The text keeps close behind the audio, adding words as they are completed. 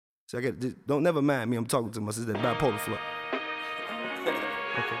So don't never mind me. I'm talking to my sister, BiPolar Flow. Okay.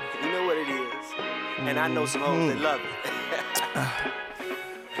 You know what it is, and I know some hoes that love it.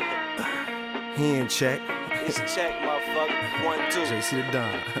 He in check. It's check, motherfucker. 1, 2. JC the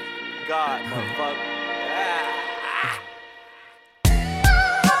Don. God, motherfucker.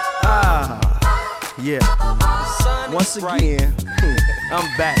 Yeah. Once again,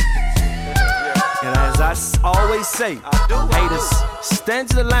 I'm back. And as I always say, haters, stand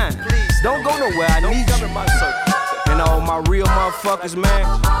to the line. Don't go nowhere, I need you. And all my real motherfuckers, man,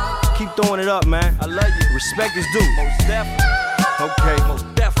 keep throwing it up, man. I love you. Respect is due. Most definitely. Okay. Most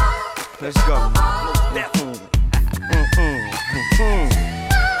definitely. Let's go. Most definitely.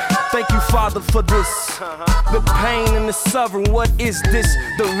 Thank you, Father, for this. The pain and the suffering, what is this?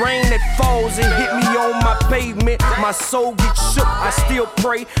 The rain that falls and hit me on my pavement. My soul gets shook, I still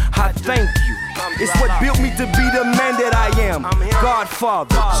pray. I thank you. It's what built me to be the man that I am.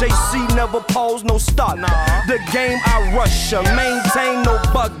 Godfather, JC never pause, no stop. The game I rush, maintain no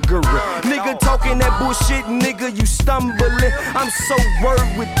buggery. Nigga talking that bullshit, nigga, you stumbling. I'm so word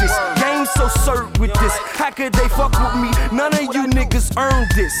with this, game so cert with this. How could they fuck with me? None of you niggas earned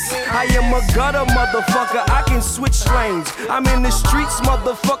this. I am a gutter motherfucker, I can switch lanes. I'm in the streets,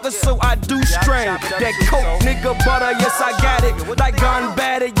 motherfucker, so I do strain. That coke, nigga, butter, yes I got it. Like gone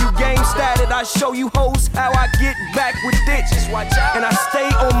bad at you game started. I show you hoes how I get back with it. And I stay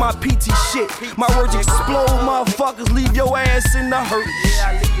on my PT shit. My words explode, motherfuckers, leave your ass in the hurt.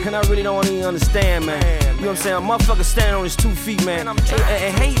 And I really don't even understand, man. You know what I'm saying? A motherfucker standing on his 2 feet, man. And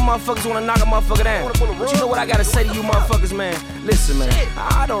hate motherfuckers wanna knock a motherfucker down. But you know what I gotta say to you motherfuckers, man? Listen, man,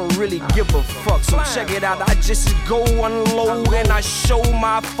 I don't really give a fuck, so check it out. I just go unload and I show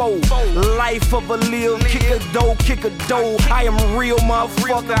my foe. Life of a lil, kick a dough. I am real,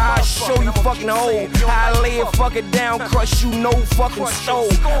 motherfucker. I show you fucking hoe. I lay it fucking down, crush you, no fucking show.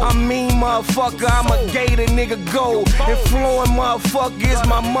 I mean, motherfucker, I'm a gator, nigga, go. And flowing, motherfucker, is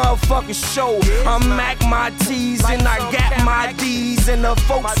my motherfucking show. I'm Mac my T's and I got my D's. And the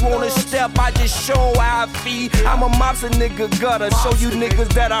folks wanna step, I just show how I feed. I'm a mobster nigga gutter, show you niggas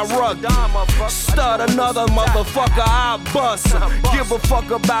that I rugged. Stud another motherfucker, I bust. Give a fuck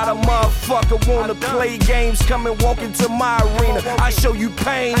about a motherfucker. Wanna play games, come and walk into my arena. I show you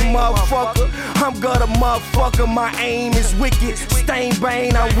pain, motherfucker. I'm gutter, motherfucker. My aim is wicked. Stain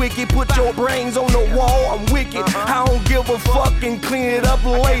bane, I'm wicked. Put your brains on the wall, I'm wicked. I don't give a fuck and clean it up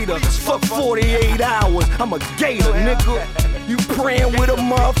later. Fuck 48 hours, I'm a gator, nigga. You praying with a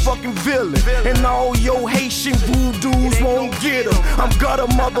motherfucking villain. And all your Haitian voodoos won't get him. I'm gutter,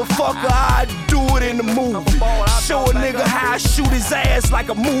 motherfucker, I do it in the movie. Show a nigga how I shoot his ass like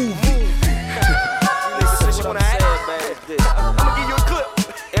a movie. I'ma give you a clip.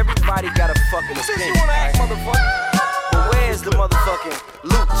 Everybody got a fucking opinion. Since you wanna act, motherfucker. But where's the motherfucking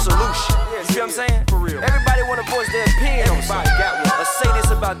loot solution? You feel what I'm saying? For real. Everybody wanna voice their opinion on something. Or say this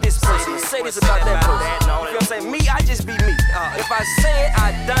about this person, say this about that person. You feel what I'm saying? Me, I just be me. If I say it,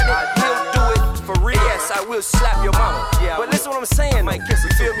 I done it, we'll do it for real. Yes, I will slap your mama. But listen what I'm saying, man. You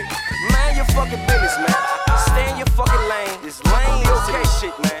feel me? Mind your fucking business, man. Stay in your fucking lane. This lane okay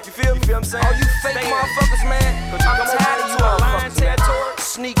shit, man. You feel me? What I'm saying? All you fake motherfuckers, man. I'm tired of you on lying territory.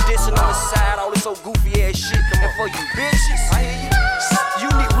 Sneak dissing on the side, all this old goofy ass shit. And for you bitches, I hear you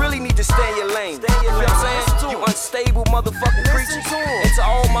really need to stay in your lane. You feel what I'm saying? You unstable motherfucking creatures. And to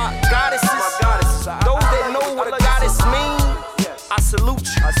all my goddesses, those that know what a goddess means, I salute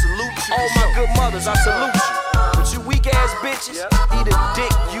you. All my good mothers, I salute you. But you weak ass bitches, eat a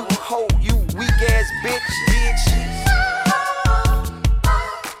dick, you hoe, you weak ass bitch.